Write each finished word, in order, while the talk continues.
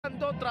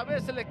Buscando otra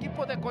vez el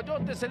equipo de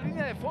Coyotes en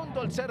línea de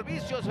fondo. El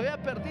servicio se había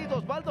perdido.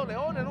 Osvaldo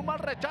León en un mal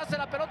rechace.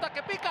 La pelota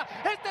que pica.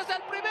 Este es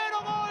el primero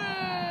gol.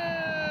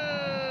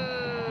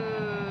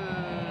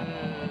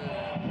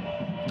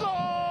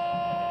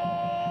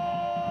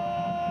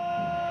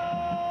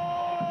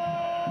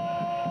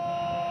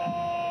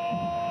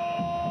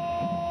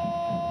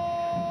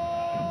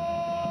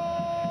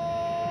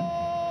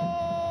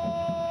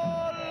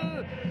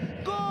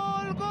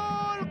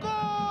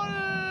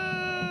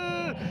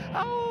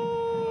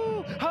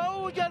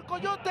 ¡Aulla el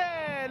Coyote!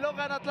 Lo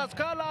gana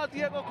Tlaxcala,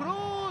 Diego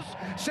Cruz,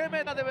 se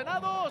mete de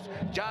Venados,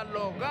 ya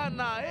lo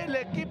gana el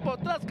equipo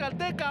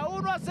tlaxcalteca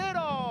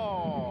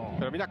 1-0.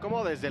 Pero mira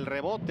cómo desde el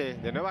rebote,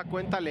 de nueva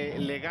cuenta,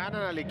 le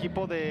ganan al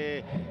equipo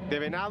de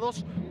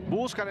Venados,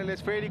 buscan el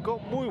esférico,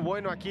 muy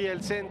bueno aquí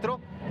el centro.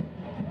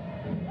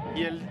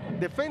 Y el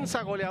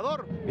defensa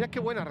goleador, mira qué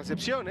buena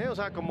recepción, o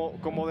sea,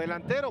 como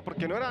delantero,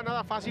 porque no era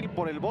nada fácil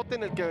por el bote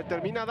en el que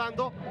termina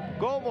dando,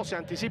 cómo se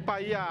anticipa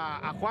ahí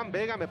a Juan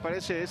Vega, me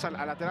parece es al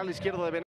lateral izquierdo de Venados.